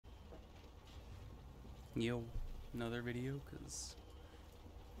Yo, another video because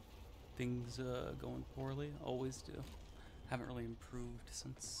things going poorly. Always do. Haven't really improved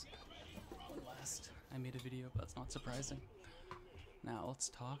since last I made a video, but that's not surprising. Now let's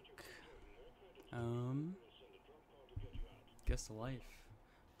talk. Guess the life.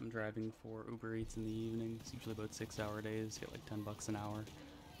 I'm driving for Uber Eats in the evening. It's usually about 6-hour days. Get like $10 an hour,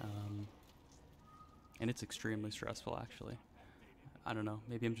 and it's extremely stressful actually. I don't know,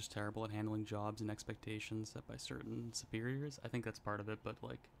 maybe I'm just terrible at handling jobs and expectations set by certain superiors. I think that's part of it, but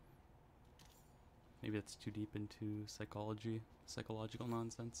like maybe it's too deep into psychological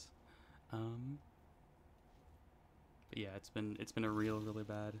nonsense. But yeah, it's been a really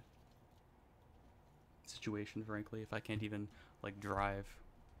bad situation, frankly. If I can't even like drive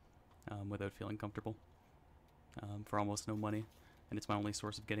without feeling comfortable for almost no money, and it's my only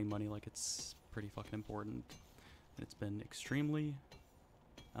source of getting money, like it's pretty fucking important. And it's been extremely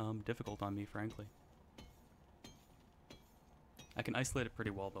difficult on me, frankly. I can isolate it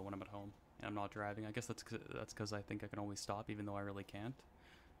pretty well though when I'm at home and I'm not driving. I guess that's because I think I can always stop, even though I really can't.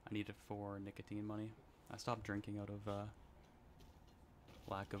 I need it for nicotine money. I stopped drinking out of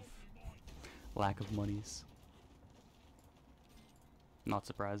lack of monies. Not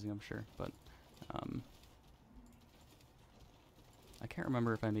surprising, I'm sure, but I can't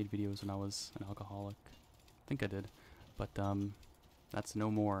remember if I made videos when I was an alcoholic. I think I did, but that's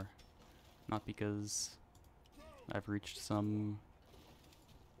no more. Not because I've reached some,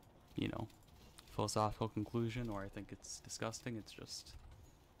 you know, philosophical conclusion or I think it's disgusting. It's just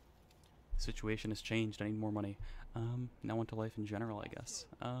the situation has changed. I need more money. Now onto life in general, I guess.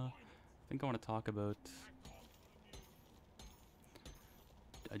 I think I want to talk about.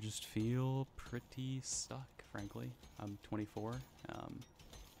 I just feel pretty stuck, frankly. I'm 24.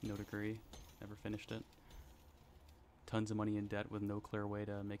 No degree. Never finished it. Tons of money in debt with no clear way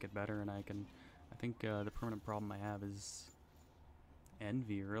to make it better, and I think the permanent problem I have is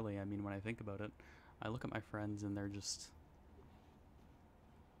envy, really. I mean, when I think about it, I look at my friends and they're just,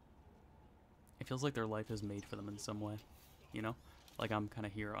 it feels like their life is made for them in some way, you know? Like I'm kind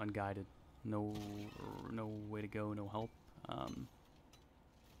of here unguided, no way to go, no help.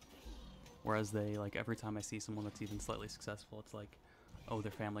 Whereas they, like, every time I see someone that's even slightly successful, it's like, oh,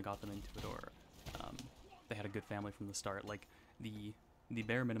 their family got them into it, or they had a good family from the start. Like the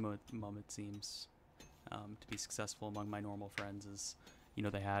bare minimum, it seems, to be successful among my normal friends is, you know,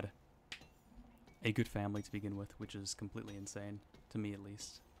 they had a good family to begin with, which is completely insane to me, at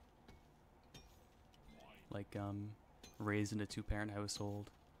least. Like raised in a 2-parent household.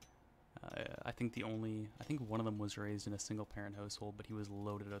 I think one of them was raised in a single-parent household, but he was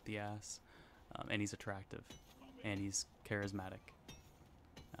loaded out the ass, and he's attractive, and he's charismatic.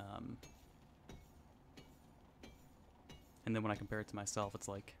 And then when I compare it to myself, it's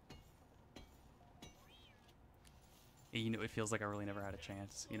like, you know, it feels like I really never had a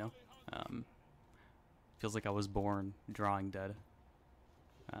chance, you know? Feels like I was born drawing dead.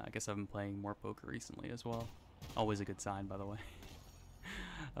 I guess I've been playing more poker recently as well. Always a good sign, by the way.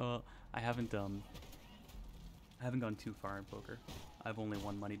 Well, I haven't gone too far in poker. I've only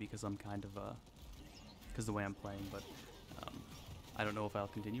won money because I'm kind of, because the way I'm playing, but I don't know if I'll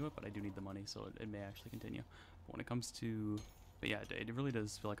continue it, but I do need the money, so it may actually continue. But when it comes to, but yeah, it really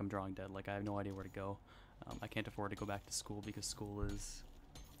does feel like I'm drawing dead. Like I have no idea where to go. I can't afford to go back to school because school is,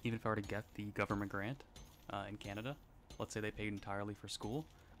 even if I were to get the government grant in Canada, let's say they paid entirely for school,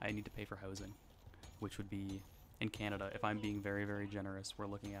 I need to pay for housing, which would be, in Canada, if I'm being very generous, we're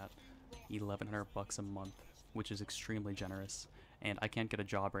looking at $1,100 a month, which is extremely generous. And I can't get a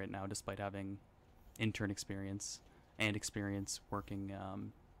job right now despite having intern experience and experience working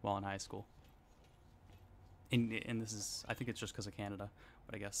while in high school. And this is, I think it's just because of Canada,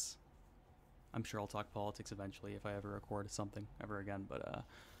 but I guess I'm sure I'll talk politics eventually if I ever record something ever again. But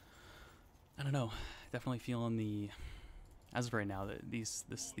I don't know, definitely feeling the, as of right now, that these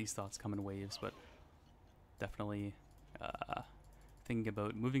thoughts come in waves, but definitely thinking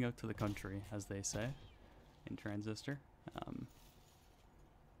about moving out to the country, as they say in Transistor.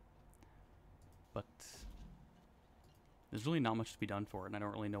 But there's really not much to be done for it, and I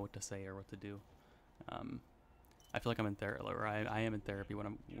don't really know what to say or what to do. I feel like I'm in therapy, or I am in therapy when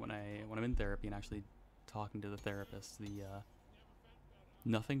I'm in therapy and actually talking to the therapist.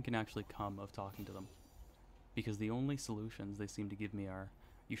 Nothing can actually come of talking to them, because the only solutions they seem to give me are,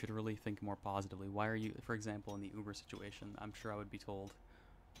 you should really think more positively. Why are you, for example, in the Uber situation, I'm sure I would be told,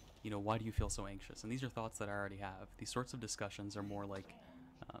 you know, why do you feel so anxious? And these are thoughts that I already have. These sorts of discussions are more like,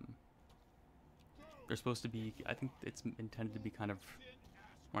 they're supposed to be, I think it's intended to be kind of,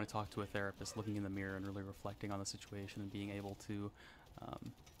 when I talk to a therapist, looking in the mirror and really reflecting on the situation and being able to,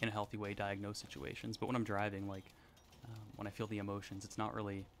 in a healthy way, diagnose situations. But when I'm driving, like, when I feel the emotions, it's not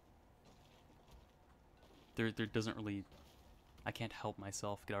really, there doesn't really, I can't help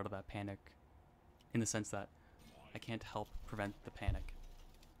myself get out of that panic, in the sense that I can't help prevent the panic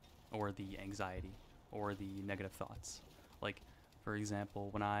or the anxiety or the negative thoughts. Like, for example,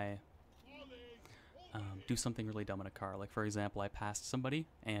 when I do something really dumb in a car, like for example, I passed somebody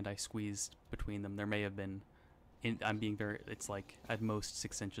and I squeezed between them. There may have been, I'm being very, it's like at most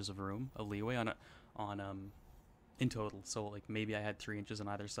 6 inches of room, a leeway in total. So like maybe I had 3 inches on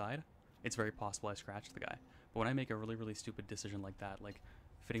either side. It's very possible I scratched the guy. But when I make a really, really stupid decision like that, like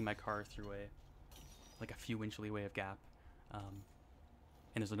fitting my car through a few inch leeway of gap, and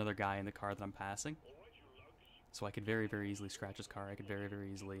there's another guy in the car that I'm passing, so I could very, very easily scratch his car. I could very,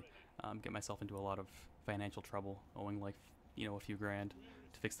 very easily get myself into a lot of financial trouble, owing like, a few grand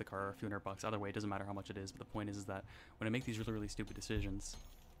to fix the car, or a few $100. Either way, it doesn't matter how much it is. But the point is that when I make these really, really stupid decisions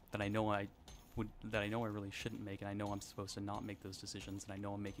that I know I really shouldn't make, and I know I'm supposed to not make those decisions, and I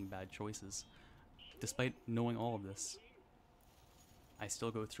know I'm making bad choices, despite knowing all of this, I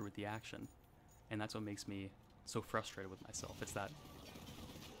still go through with the action. And that's what makes me so frustrated with myself. It's that,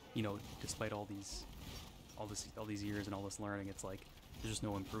 despite all these years and all this learning, it's like there's just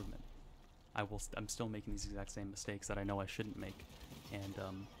no improvement. I'm still making these exact same mistakes that I know I shouldn't make, and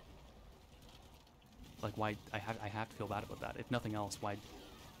like why I have to feel bad about that. If nothing else, why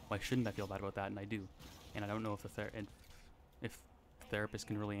shouldn't I feel bad about that? And I do, and I don't know if the therapist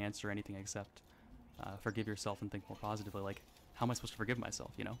can really answer anything except forgive yourself and think more positively. Like, how am I supposed to forgive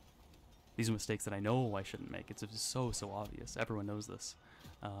myself? These are mistakes that I know I shouldn't make. It's just so obvious. Everyone knows this.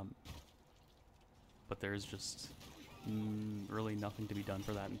 But there's just really nothing to be done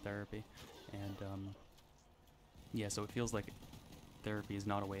for that in therapy. And yeah, so it feels like therapy is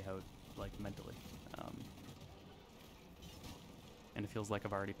not a way out, like, mentally. And it feels like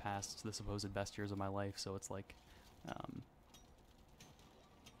I've already passed the supposed best years of my life, so it's like,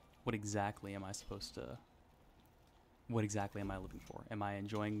 what exactly am I living for? Am I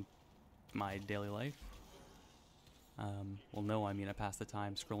enjoying my daily life? Well, no, I mean, I pass the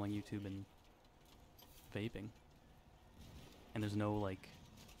time scrolling YouTube and vaping. And there's nothing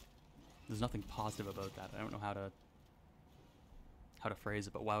positive about that. I don't know how to phrase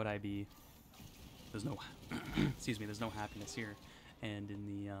it, but why would I be, there's no, excuse me, there's no happiness here. And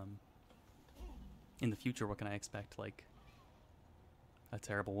in the future, what can I expect? Like, a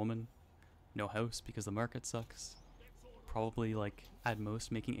terrible woman, no house because the market sucks, probably, like, at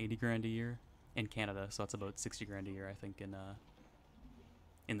most making 80 grand a year in Canada, so that's about 60 grand a year, I think,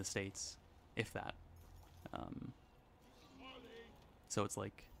 in the States, if that. So it's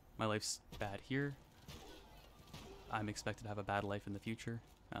like, my life's bad here, I'm expected to have a bad life in the future.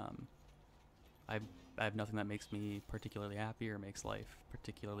 I have nothing that makes me particularly happy or makes life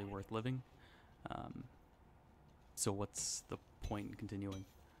particularly worth living. So what's the point in continuing?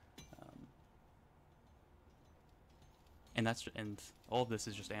 And all of this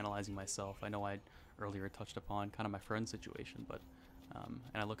is just analyzing myself. I know I earlier touched upon kind of my friend's situation, but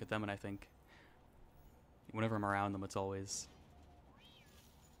and I look at them and I think, whenever I'm around them, it's always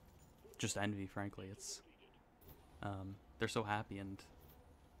just envy. Frankly, it's they're so happy, and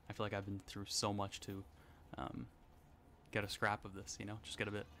I feel like I've been through so much to get a scrap of this, just get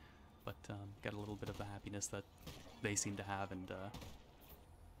a bit, but get a little bit of the happiness that they seem to have, and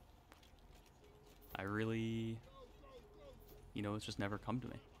I really, it's just never come to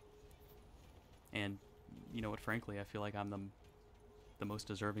me. And you know what, frankly, I feel like I'm the most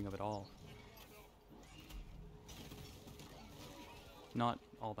deserving of it all. Not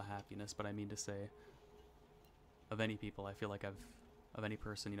all the happiness, but I mean to say, of any people, I feel like of any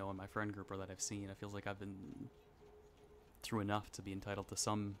person, in my friend group or that I've seen, it feels like I've been through enough to be entitled to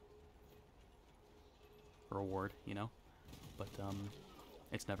some reward, but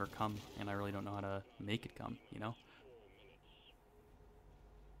it's never come, and I really don't know how to make it come,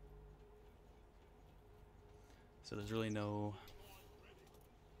 So there's really no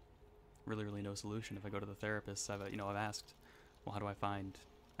solution. If I go to the therapist, I've asked, well, how do I find,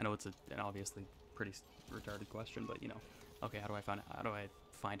 I know it's an obviously pretty retarded question, but okay, how do I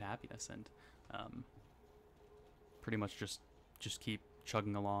find happiness? And pretty much just keep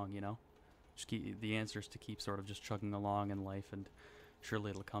chugging along, just keep, the answer is to keep sort of just chugging along in life, and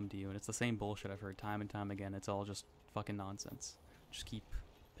surely it'll come to you. And it's the same bullshit I've heard time and time again. It's all just fucking nonsense. Just keep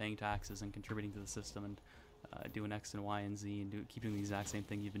paying taxes and contributing to the system, and doing X and Y and Z, and keep doing the exact same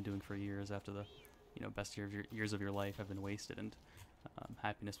thing you've been doing for years after the best years of your life have been wasted, and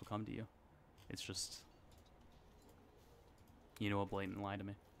happiness will come to you. It's just a blatant lie to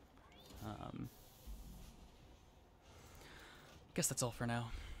me. Guess that's all for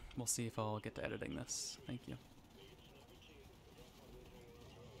now. We'll see if I'll get to editing this. Thank you.